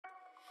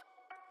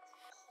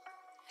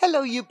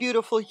Hello, you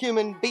beautiful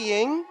human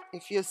being.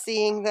 If you're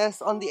seeing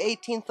this on the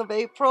 18th of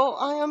April,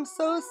 I am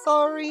so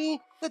sorry.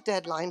 The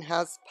deadline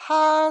has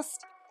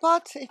passed.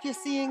 But if you're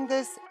seeing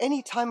this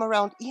anytime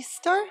around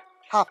Easter,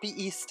 happy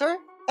Easter.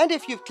 And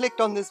if you've clicked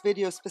on this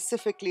video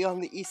specifically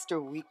on the Easter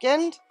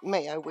weekend,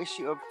 may I wish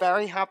you a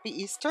very happy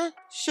Easter,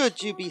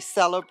 should you be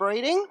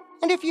celebrating.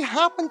 And if you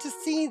happen to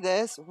see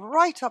this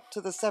right up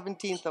to the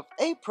 17th of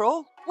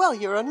April, well,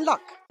 you're in luck.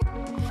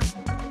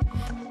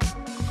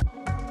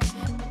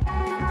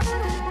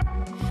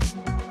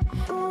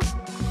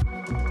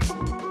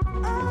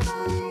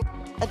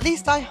 At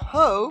least I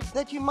hope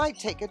that you might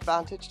take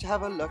advantage to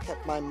have a look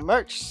at my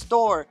merch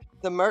store.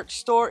 The merch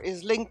store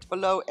is linked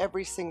below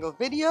every single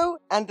video,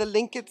 and the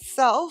link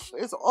itself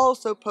is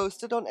also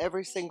posted on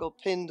every single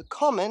pinned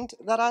comment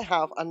that I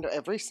have under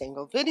every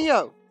single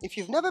video. If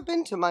you've never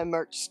been to my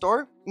merch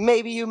store,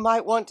 maybe you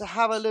might want to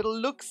have a little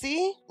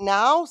look-see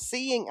now,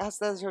 seeing as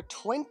there's a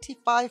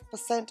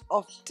 25%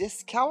 off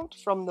discount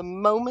from the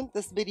moment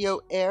this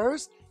video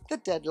airs, the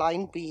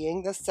deadline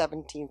being the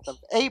 17th of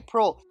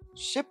April.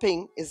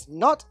 Shipping is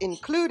not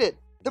included.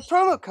 The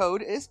promo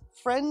code is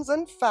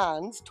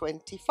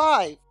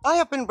FriendsandFans25. I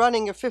have been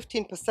running a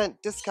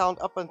 15% discount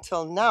up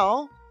until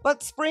now,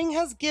 but spring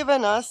has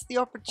given us the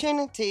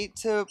opportunity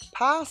to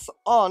pass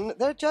on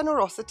their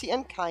generosity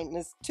and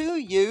kindness to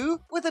you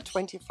with a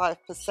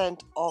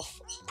 25% off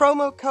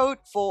promo code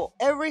for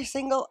every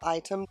single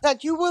item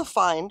that you will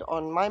find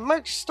on my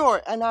merch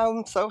store, and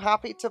I'm so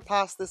happy to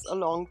pass this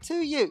along to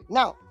you.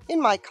 Now, in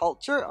my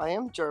culture, I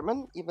am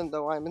German, even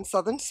though I'm in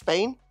southern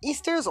Spain.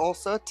 Easter is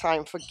also a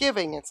time for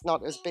giving. It's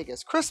not as big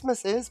as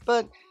Christmas is,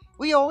 but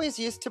we always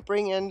used to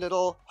bring in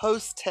little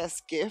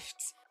hostess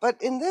gifts. But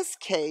in this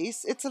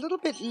case, it's a little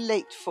bit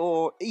late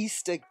for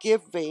Easter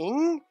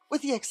giving,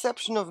 with the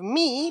exception of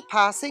me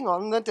passing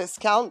on the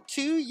discount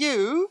to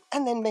you,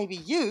 and then maybe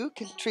you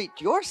can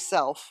treat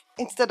yourself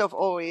instead of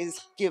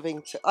always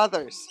giving to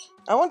others.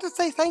 I want to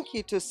say thank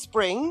you to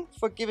Spring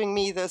for giving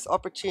me this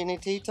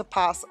opportunity to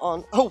pass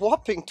on a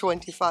whopping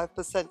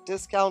 25%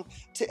 discount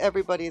to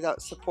everybody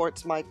that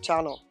supports my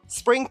channel.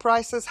 Spring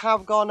prices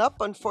have gone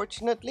up,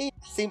 unfortunately.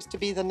 Seems to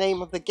be the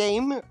name of the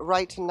game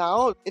right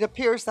now. It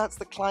appears that's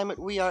the climate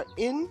we are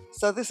in.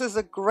 So this is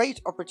a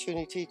great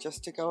opportunity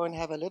just to go and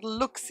have a little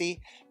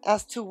look-see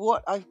as to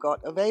what I've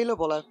got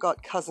available. I've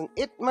got Cousin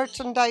It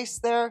merchandise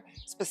there,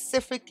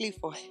 specifically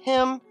for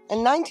him.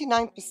 And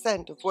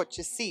 99% of what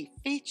you see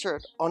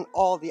featured on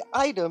all the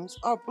items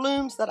are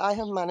blooms that I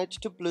have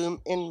managed to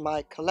bloom in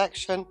my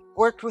collection.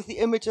 Worked with the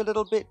image a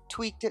little bit,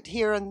 tweaked it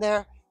here and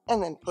there,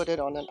 and then put it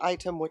on an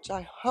item which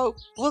I hope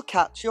will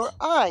catch your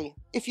eye.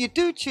 If you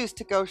do choose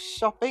to go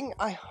shopping,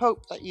 I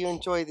hope that you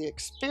enjoy the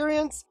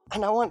experience,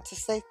 and I want to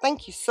say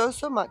thank you so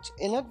much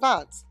in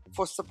advance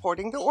for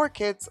supporting the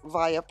Orchids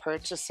via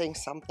purchasing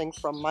something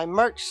from my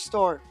merch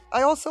store.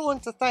 I also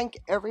want to thank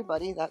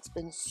everybody that's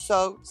been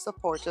so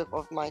supportive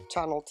of my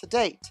channel to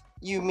date.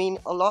 You mean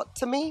a lot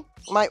to me.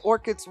 My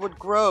orchids would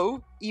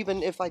grow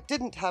even if I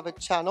didn't have a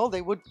channel.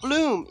 They would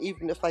bloom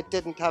even if I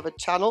didn't have a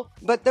channel.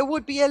 But there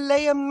would be a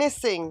layer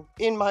missing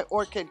in my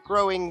orchid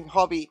growing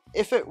hobby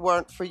if it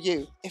weren't for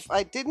you. If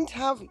I didn't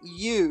have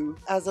you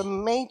as a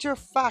major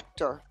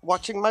factor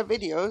watching my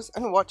videos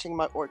and watching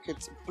my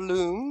orchids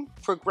bloom,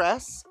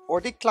 progress, or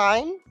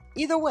decline,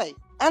 either way.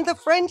 And the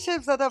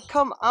friendships that have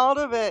come out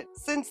of it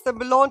since the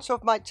launch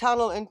of my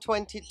channel in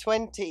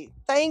 2020.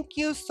 Thank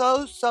you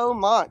so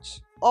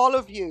much. All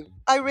of you.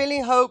 I really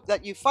hope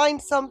that you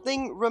find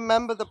something.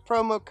 Remember, the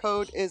promo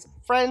code is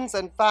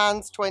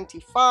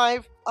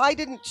FriendsandFans25. I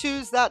didn't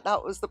choose that.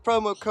 That was the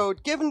promo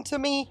code given to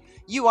me.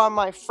 You are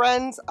my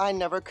friends. I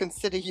never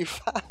consider you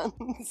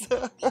fans.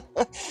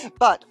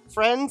 But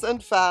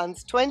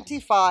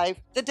FriendsandFans25.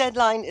 The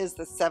deadline is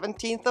the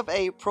 17th of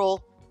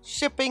April.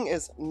 Shipping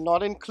is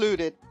not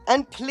included.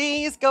 And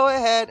please go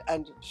ahead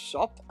and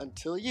shop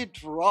until you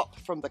drop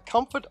from the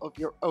comfort of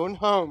your own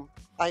home.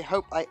 I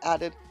hope I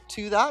added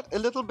to that a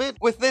little bit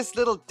with this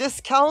little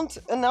discount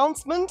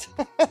announcement.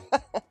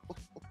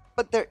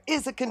 But there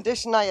is a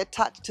condition I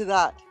attach to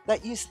that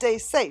you stay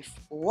safe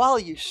while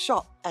you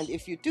shop. And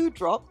if you do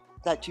drop,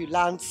 that you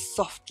land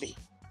softly.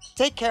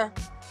 Take care.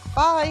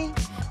 Bye.